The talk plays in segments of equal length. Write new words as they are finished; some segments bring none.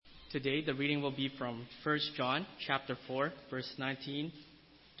Today, the reading will be from 1 John chapter 4, verse 19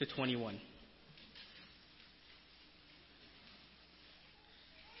 to 21.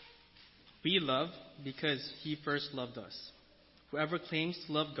 We love because he first loved us. Whoever claims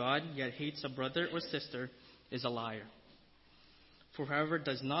to love God yet hates a brother or sister is a liar. For whoever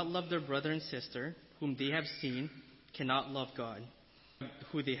does not love their brother and sister whom they have seen cannot love God,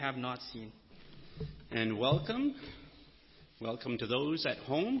 who they have not seen. And welcome. Welcome to those at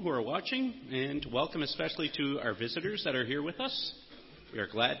home who are watching, and welcome especially to our visitors that are here with us. We are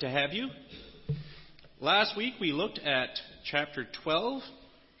glad to have you. Last week we looked at chapter 12,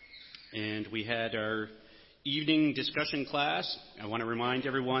 and we had our evening discussion class. I want to remind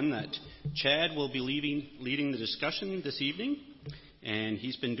everyone that Chad will be leading the discussion this evening, and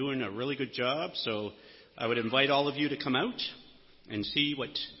he's been doing a really good job, so I would invite all of you to come out and see what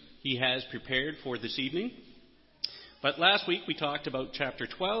he has prepared for this evening. But last week we talked about chapter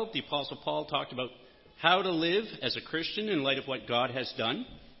 12. The Apostle Paul talked about how to live as a Christian in light of what God has done.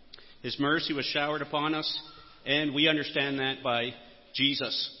 His mercy was showered upon us, and we understand that by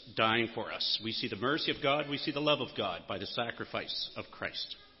Jesus dying for us. We see the mercy of God, we see the love of God by the sacrifice of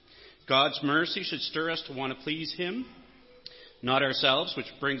Christ. God's mercy should stir us to want to please Him, not ourselves,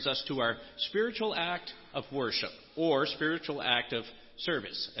 which brings us to our spiritual act of worship, or spiritual act of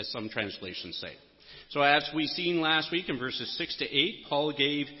service, as some translations say. So as we seen last week in verses 6 to 8, Paul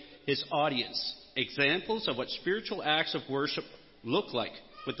gave his audience examples of what spiritual acts of worship look like,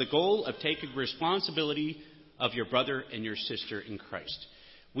 with the goal of taking responsibility of your brother and your sister in Christ.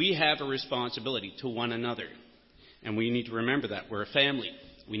 We have a responsibility to one another, and we need to remember that. We're a family.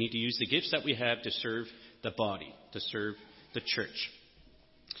 We need to use the gifts that we have to serve the body, to serve the church.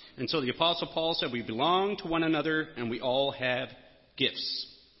 And so the Apostle Paul said we belong to one another, and we all have gifts.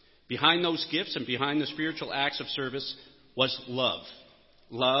 Behind those gifts and behind the spiritual acts of service was love.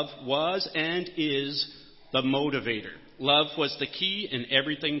 Love was and is the motivator. Love was the key in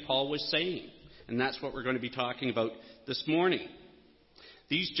everything Paul was saying. And that's what we're going to be talking about this morning.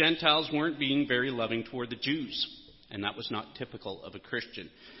 These Gentiles weren't being very loving toward the Jews, and that was not typical of a Christian.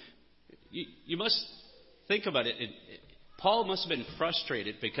 You must think about it. Paul must have been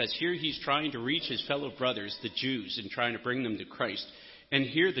frustrated because here he's trying to reach his fellow brothers, the Jews, and trying to bring them to Christ. And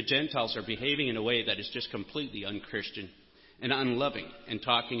here the Gentiles are behaving in a way that is just completely unchristian and unloving, and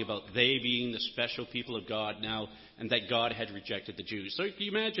talking about they being the special people of God now, and that God had rejected the Jews. So can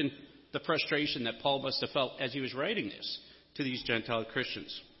you imagine the frustration that Paul must have felt as he was writing this to these Gentile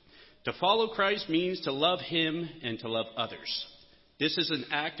Christians? To follow Christ means to love Him and to love others. This is an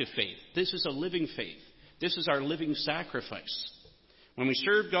act of faith. This is a living faith. This is our living sacrifice. When we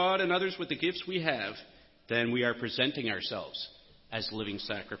serve God and others with the gifts we have, then we are presenting ourselves as living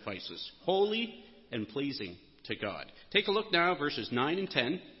sacrifices, holy and pleasing to God. Take a look now, verses 9 and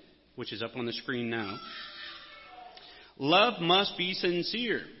 10, which is up on the screen now. Love must be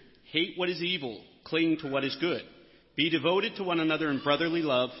sincere. Hate what is evil. Cling to what is good. Be devoted to one another in brotherly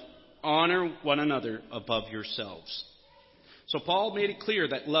love. Honor one another above yourselves. So Paul made it clear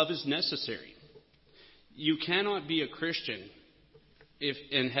that love is necessary. You cannot be a Christian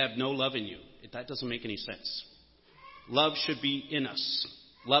and have no love in you. That doesn't make any sense. Love should be in us.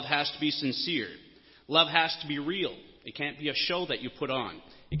 Love has to be sincere. Love has to be real. It can't be a show that you put on.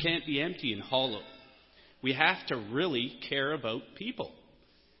 It can't be empty and hollow. We have to really care about people.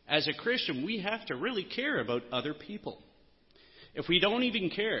 As a Christian, we have to really care about other people. If we don't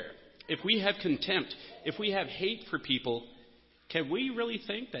even care, if we have contempt, if we have hate for people, can we really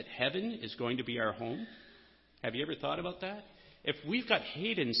think that heaven is going to be our home? Have you ever thought about that? If we've got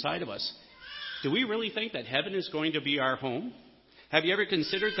hate inside of us, do we really think that heaven is going to be our home? Have you ever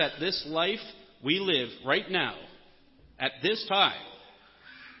considered that this life we live right now, at this time,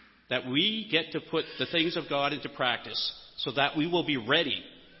 that we get to put the things of God into practice so that we will be ready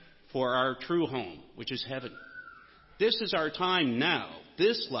for our true home, which is heaven? This is our time now,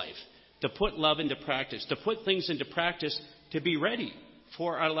 this life, to put love into practice, to put things into practice to be ready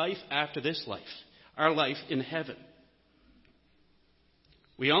for our life after this life, our life in heaven.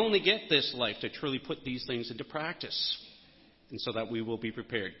 We only get this life to truly put these things into practice, and so that we will be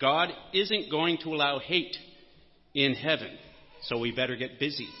prepared. God isn't going to allow hate in heaven, so we better get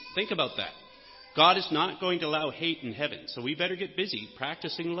busy. Think about that. God is not going to allow hate in heaven, so we better get busy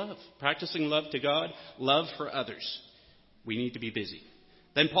practicing love to God, love for others. We need to be busy.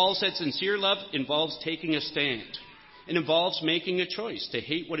 Then Paul said sincere love involves taking a stand. It involves making a choice to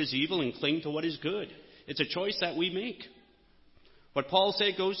hate what is evil and cling to what is good. It's a choice that we make. What Paul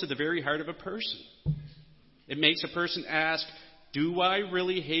said goes to the very heart of a person. It makes a person ask, do I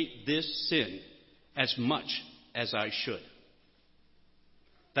really hate this sin as much as I should?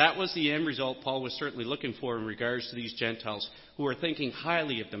 That was the end result Paul was certainly looking for in regards to these Gentiles who were thinking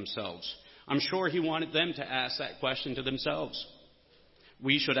highly of themselves. I'm sure he wanted them to ask that question to themselves.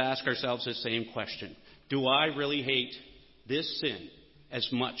 We should ask ourselves the same question. Do I really hate this sin as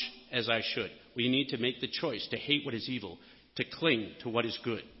much as I should? We need to make the choice to hate what is evil, to cling to what is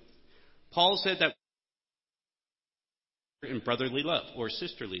good. Paul said that in brotherly love or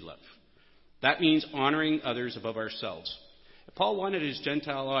sisterly love. That means honoring others above ourselves. Paul wanted his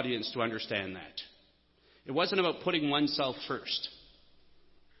Gentile audience to understand that. It wasn't about putting oneself first.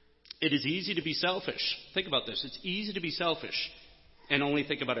 It is easy to be selfish. Think about this. It's easy to be selfish and only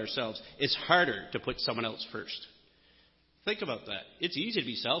think about ourselves. It's harder to put someone else first. Think about that. It's easy to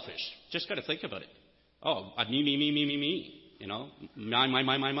be selfish. Just got to think about it. Oh, me. You know, my.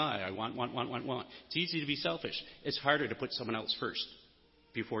 I want. It's easy to be selfish. It's harder to put someone else first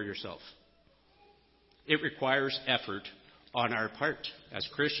before yourself. It requires effort on our part. As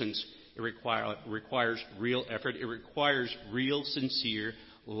Christians, it requires real effort. It requires real, sincere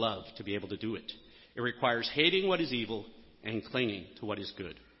love to be able to do it. It requires hating what is evil and clinging to what is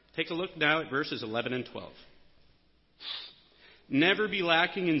good. Take a look now at verses 11 and 12. Never be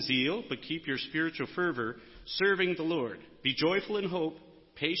lacking in zeal, but keep your spiritual fervor serving the Lord. Be joyful in hope,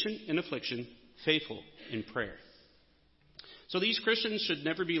 patient in affliction, faithful in prayer. So these Christians should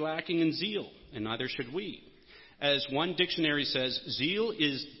never be lacking in zeal, and neither should we. As one dictionary says, zeal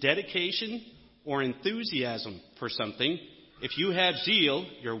is dedication or enthusiasm for something. If you have zeal,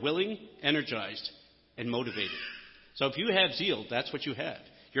 you're willing, energized, and motivated. So if you have zeal, that's what you have.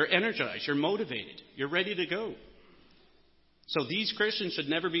 You're energized, you're motivated, you're ready to go. So these Christians should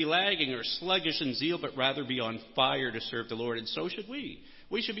never be lagging or sluggish in zeal, but rather be on fire to serve the Lord. And so should we.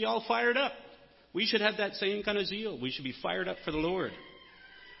 We should be all fired up. We should have that same kind of zeal. We should be fired up for the Lord.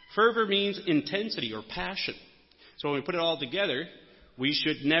 Fervor means intensity or passion. So when we put it all together, we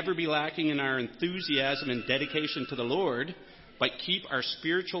should never be lacking in our enthusiasm and dedication to the Lord, but keep our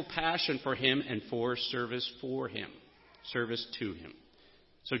spiritual passion for Him and for service Him, service to Him.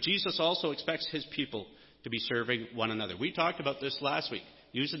 So Jesus also expects His people to be serving one another. We talked about this last week,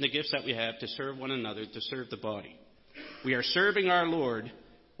 using the gifts that we have to serve one another, to serve the body. We are serving our Lord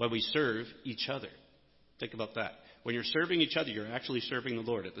when we serve each other. Think about that. When you're serving each other, you're actually serving the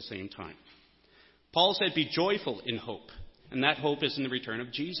Lord at the same time. Paul said, be joyful in hope. And that hope is in the return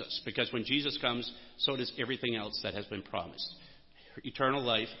of Jesus. Because when Jesus comes, so does everything else that has been promised. Eternal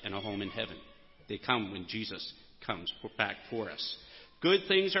life and a home in heaven. They come when Jesus comes back for us. Good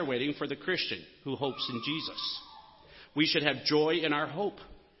things are waiting for the Christian who hopes in Jesus. We should have joy in our hope.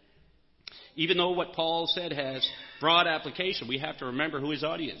 Even though what Paul said has broad application, we have to remember who his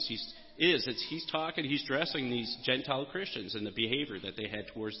audience is. He's addressing these Gentile Christians and the behavior that they had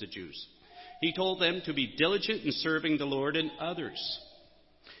towards the Jews. He told them to be diligent in serving the Lord and others.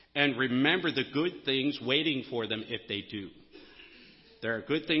 And remember the good things waiting for them if they do. There are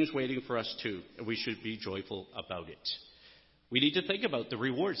good things waiting for us too, and we should be joyful about it. We need to think about the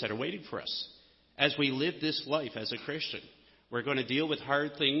rewards that are waiting for us. As we live this life as a Christian, we're going to deal with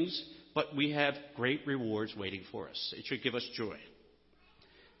hard things, but we have great rewards waiting for us. It should give us joy.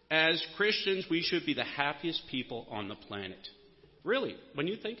 As Christians, we should be the happiest people on the planet. Really, when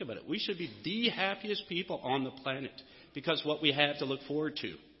you think about it, we should be the happiest people on the planet because what we have to look forward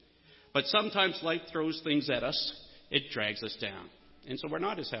to. But sometimes life throws things at us. It drags us down. And so we're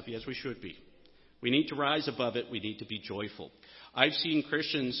not as happy as we should be. We need to rise above it. We need to be joyful. I've seen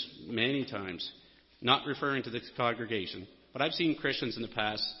Christians many times, not referring to this congregation, but I've seen Christians in the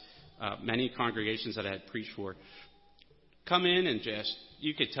past, many congregations that I had preached for, come in and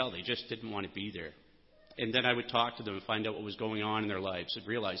you could tell they just didn't want to be there. And then I would talk to them and find out what was going on in their lives and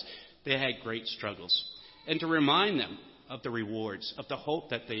realize they had great struggles. And to remind them of the rewards, of the hope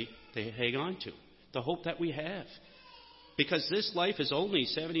that they hang on to, the hope that we have. Because this life is only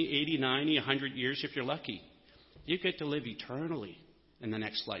 70, 80, 90, 100 years if you're lucky. You get to live eternally in the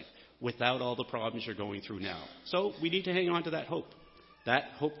next life without all the problems you're going through now. So we need to hang on to that hope. That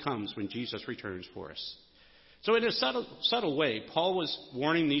hope comes when Jesus returns for us. So in a subtle way, Paul was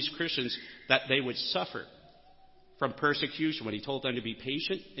warning these Christians that they would suffer from persecution when he told them to be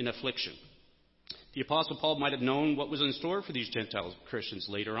patient in affliction. The Apostle Paul might have known what was in store for these Gentile Christians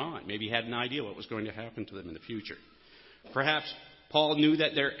later on. Maybe he had an idea what was going to happen to them in the future. Perhaps Paul knew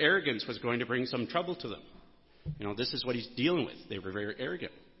that their arrogance was going to bring some trouble to them. This is what he's dealing with. They were very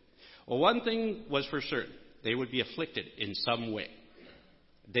arrogant. Well, one thing was for certain. They would be afflicted in some way.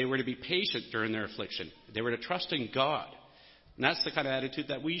 They were to be patient during their affliction. They were to trust in God. And that's the kind of attitude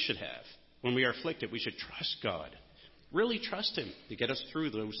that we should have. When we are afflicted, we should trust God. Really trust Him to get us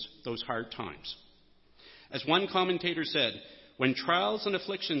through those hard times. As one commentator said, When trials and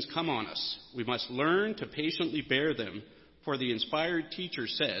afflictions come on us, we must learn to patiently bear them, for the inspired teacher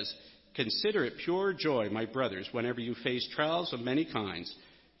says, "Consider it pure joy, my brothers, whenever you face trials of many kinds,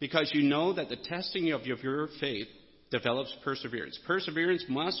 because you know that the testing of your faith develops perseverance. Perseverance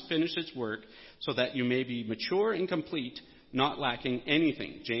must finish its work so that you may be mature and complete, not lacking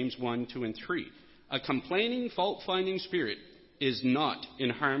anything." James 1, 2, and 3. A complaining, fault-finding spirit is not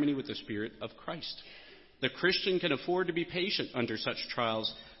in harmony with the Spirit of Christ. The Christian can afford to be patient under such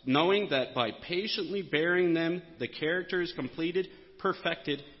trials, knowing that by patiently bearing them, the character is completed,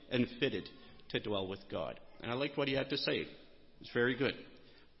 perfected, and fitted to dwell with God. And I liked what he had to say. It's very good.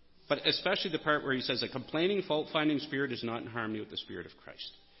 But especially the part where he says a complaining, fault-finding spirit is not in harmony with the Spirit of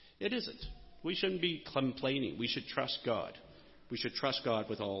Christ. It isn't. We shouldn't be complaining. We should trust God. We should trust God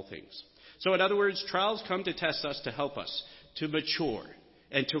with all things. So in other words, trials come to test us to help us to mature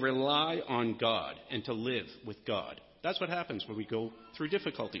and to rely on God and to live with God. That's what happens when we go through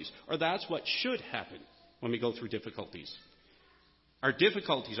difficulties, or that's what should happen when we go through difficulties. Our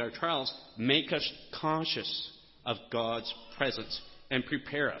difficulties, our trials, make us conscious of God's presence and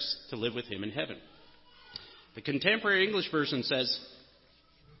prepare us to live with Him in heaven. The Contemporary English Version says,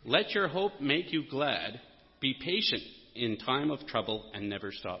 "Let your hope make you glad. Be patient in time of trouble and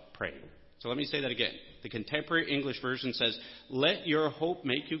never stop praying." So let me say that again. The Contemporary English Version says, "Let your hope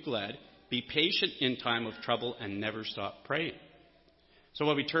make you glad. Be patient in time of trouble and never stop praying." So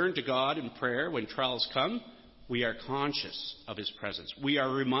when we turn to God in prayer, when trials come, we are conscious of His presence. We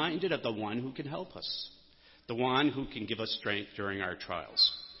are reminded of the one who can help us, the one who can give us strength during our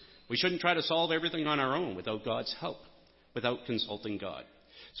trials. We shouldn't try to solve everything on our own without God's help, without consulting God.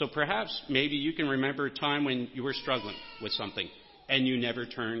 So perhaps maybe you can remember a time when you were struggling with something and you never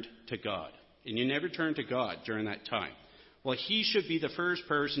turned to God. And you never turned to God during that time. Well, He should be the first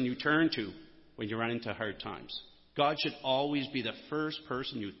person you turn to when you run into hard times. God should always be the first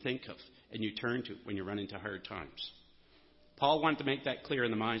person you think of and you turn to when you run into hard times. Paul wanted to make that clear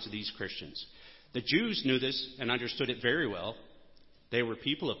in the minds of these Christians. The Jews knew this and understood it very well. They were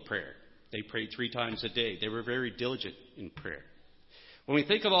people of prayer. They prayed 3 times a day. They were very diligent in prayer. When we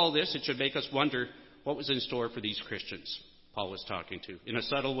think of all this, it should make us wonder what was in store for these Christians Paul was talking to. In a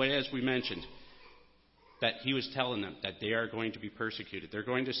subtle way, as we mentioned, that he was telling them that they are going to be persecuted. They're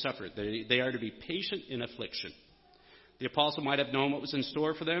going to suffer. They are to be patient in affliction. The apostle might have known what was in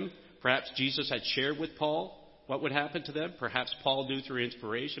store for them. Perhaps Jesus had shared with Paul what would happen to them. Perhaps Paul knew through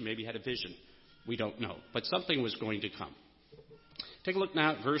inspiration, maybe had a vision. We don't know. But something was going to come. Take a look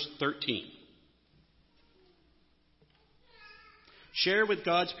now at verse 13. Share with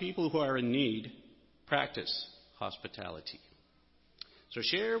God's people who are in need. Practice hospitality. So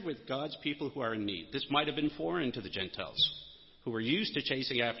share with God's people who are in need. This might have been foreign to the Gentiles, who were used to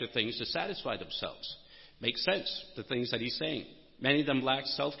chasing after things to satisfy themselves. Makes sense, the things that he's saying. Many of them lacked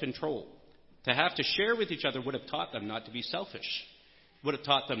self-control. To have to share with each other would have taught them not to be selfish, would have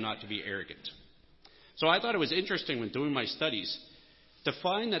taught them not to be arrogant. So I thought it was interesting when doing my studies to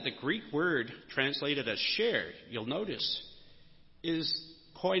find that the Greek word translated as share, you'll notice, is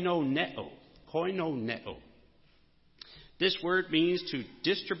koinoneo. Koinoneo. This word means to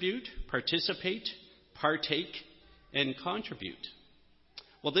distribute, participate, partake, and contribute.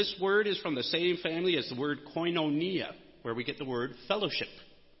 Well, this word is from the same family as the word koinonia, where we get the word fellowship.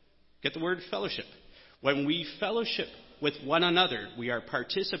 Get the word fellowship. When we fellowship with one another, we are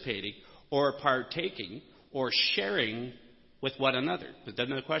participating or partaking or sharing with one another. But then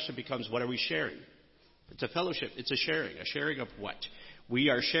the question becomes, what are we sharing? It's a fellowship. It's a sharing. A sharing of what? We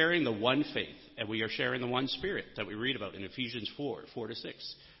are sharing the one faith, and we are sharing the one Spirit that we read about in Ephesians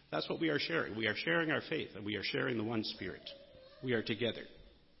 4:4-6. That's what we are sharing. We are sharing our faith, and we are sharing the one Spirit. We are together.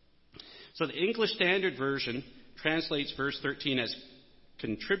 So the English Standard Version translates verse 13 as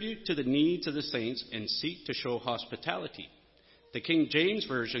contribute to the needs of the saints and seek to show hospitality. The King James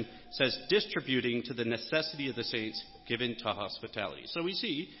Version says distributing to the necessity of the saints given to hospitality. So we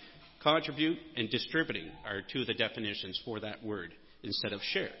see contribute and distributing are 2 of the definitions for that word instead of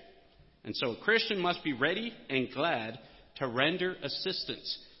share. And so a Christian must be ready and glad to render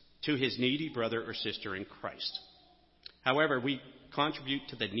assistance to his needy brother or sister in Christ. However, we contribute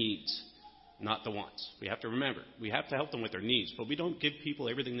to the needs, not the wants. We have to remember, we have to help them with their needs, but we don't give people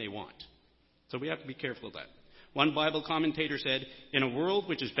everything they want. So we have to be careful of that. One Bible commentator said, in a world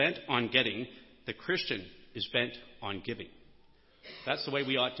which is bent on getting, the Christian is bent on giving. That's the way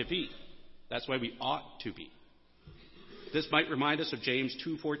we ought to be. That's the way we ought to be. This might remind us of James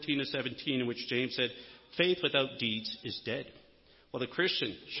 2:14-17, in which James said, faith without deeds is dead. Well, the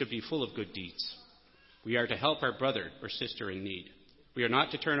Christian should be full of good deeds. We are to help our brother or sister in need. We are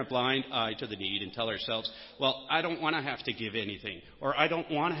not to turn a blind eye to the need and tell ourselves, well, I don't want to have to give anything, or I don't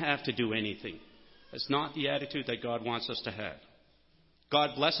want to have to do anything. That's not the attitude that God wants us to have.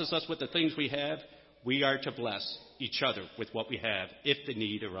 God blesses us with the things we have. We are to bless each other with what we have if the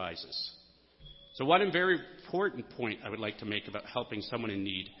need arises. So one very important point I would like to make about helping someone in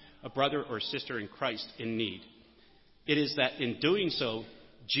need, a brother or sister in Christ in need, it is that in doing so,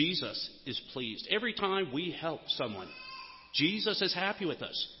 Jesus is pleased. Every time we help someone, Jesus is happy with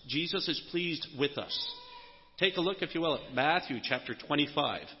us. Jesus is pleased with us. Take a look, if you will, at Matthew chapter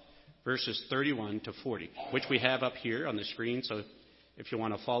 25, verses 31 to 40, which we have up here on the screen, so if you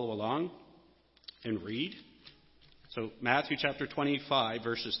want to follow along and read. So Matthew chapter 25,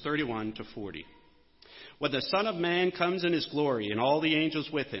 verses 31 to 40. When the Son of Man comes in his glory and all the angels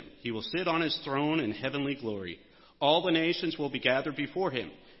with him, he will sit on his throne in heavenly glory. All the nations will be gathered before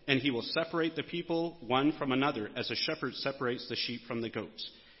him, and he will separate the people one from another as a shepherd separates the sheep from the goats.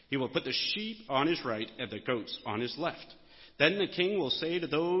 He will put the sheep on his right and the goats on his left. Then the king will say to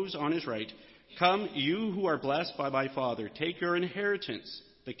those on his right, "Come, you who are blessed by my Father, take your inheritance,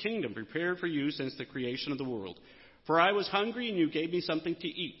 the kingdom prepared for you since the creation of the world. For I was hungry, and you gave me something to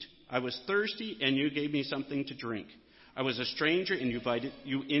eat. I was thirsty, and you gave me something to drink. I was a stranger, and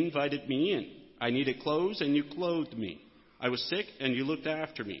you invited me in. I needed clothes, and you clothed me. I was sick, and you looked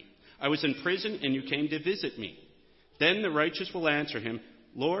after me. I was in prison, and you came to visit me." Then the righteous will answer him,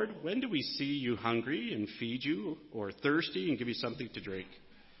 "Lord, when did we see you hungry and feed you, or thirsty and give you something to drink?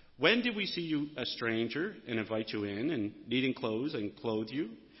 When did we see you a stranger and invite you in, and needing clothes and clothe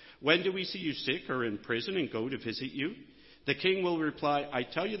you? When did we see you sick or in prison and go to visit you?" The king will reply, "I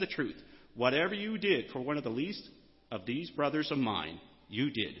tell you the truth, whatever you did for one of the least of these brothers of mine,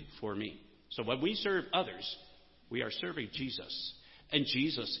 you did for me." So when we serve others, we are serving Jesus, and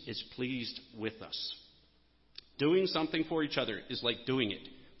Jesus is pleased with us. Doing something for each other is like doing it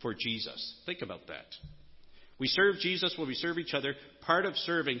for Jesus. Think about that. We serve Jesus when we serve each other. Part of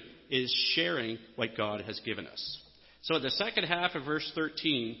serving is sharing what God has given us. So in the second half of verse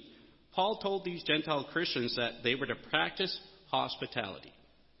 13, Paul told these Gentile Christians that they were to practice hospitality.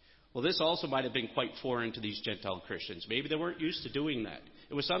 Well, this also might have been quite foreign to these Gentile Christians. Maybe they weren't used to doing that.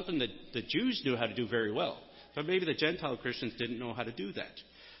 It was something that the Jews knew how to do very well, but maybe the Gentile Christians didn't know how to do that.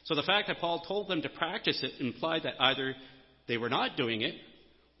 So the fact that Paul told them to practice it implied that either they were not doing it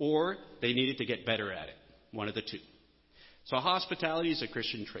or they needed to get better at it, one of the two. So hospitality is a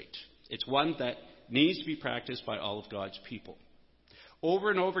Christian trait. It's one that needs to be practiced by all of God's people.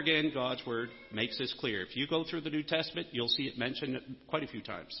 Over and over again, God's Word makes this clear. If you go through the New Testament, you'll see it mentioned quite a few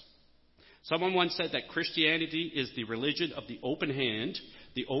times. Someone once said that Christianity is the religion of the open hand,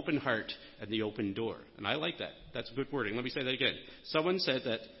 the open heart, and the open door. And I like that. That's good wording. Let me say that again. Someone said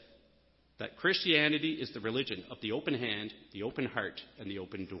that Christianity is the religion of the open hand, the open heart, and the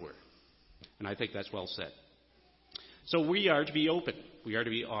open door. And I think that's well said. So we are to be open. We are to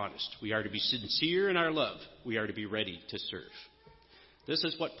be honest. We are to be sincere in our love. We are to be ready to serve. This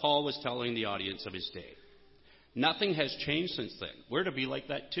is what Paul was telling the audience of his day. Nothing has changed since then. We're to be like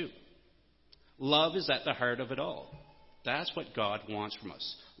that too. Love is at the heart of it all. That's what God wants from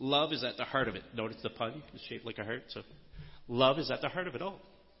us. Love is at the heart of it. Notice the pun? It's shaped like a heart. So love is at the heart of it all.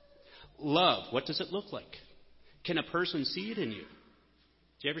 Love, what does it look like? Can a person see it in you?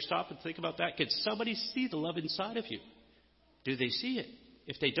 Do you ever stop and think about that? Can somebody see the love inside of you? Do they see it?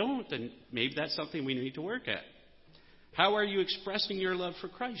 If they don't, then maybe that's something we need to work at. How are you expressing your love for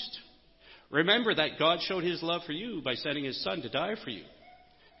Christ? Remember that God showed his love for you by sending his Son to die for you.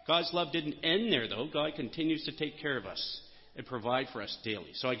 God's love didn't end there, though. God continues to take care of us and provide for us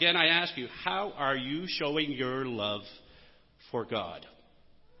daily. So again, I ask you, how are you showing your love for God?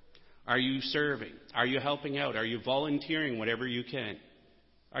 Are you serving? Are you helping out? Are you volunteering whatever you can?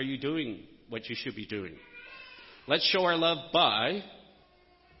 Are you doing what you should be doing? Let's show our love by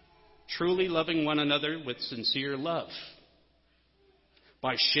truly loving one another with sincere love,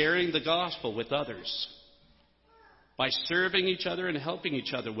 by sharing the gospel with others, by serving each other and helping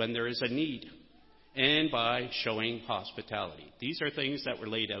each other when there is a need, and by showing hospitality. These are things that were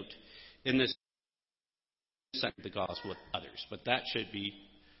laid out in this the gospel with others, but that should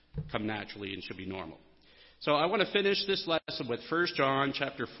come naturally and should be normal. So I want to finish this lesson with 1 John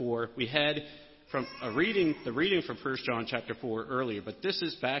chapter 4. We had from the reading from 1 John chapter 4 earlier, but this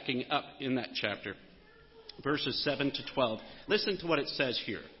is backing up in that chapter, verses 7 to 12. Listen to what it says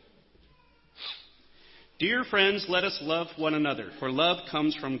here. "Dear friends, let us love one another, for love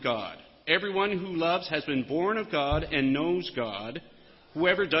comes from God. Everyone who loves has been born of God and knows God.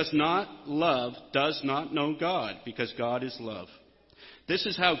 Whoever does not love does not know God, because God is love. This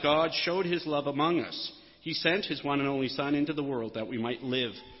is how God showed his love among us. He sent his one and only Son into the world that we might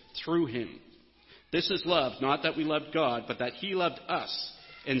live through him. This is love, not that we loved God, but that he loved us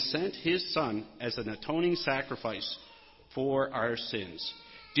and sent his Son as an atoning sacrifice for our sins.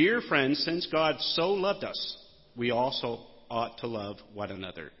 Dear friends, since God so loved us, we also ought to love one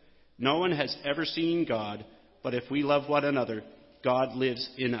another. No one has ever seen God, but if we love one another, God lives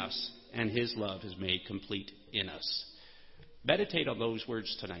in us, and his love is made complete in us. Meditate on those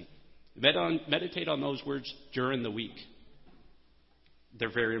words tonight. Meditate on those words during the week.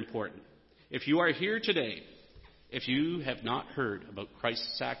 They're very important. If you are here today, if you have not heard about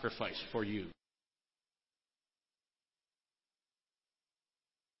Christ's sacrifice for you,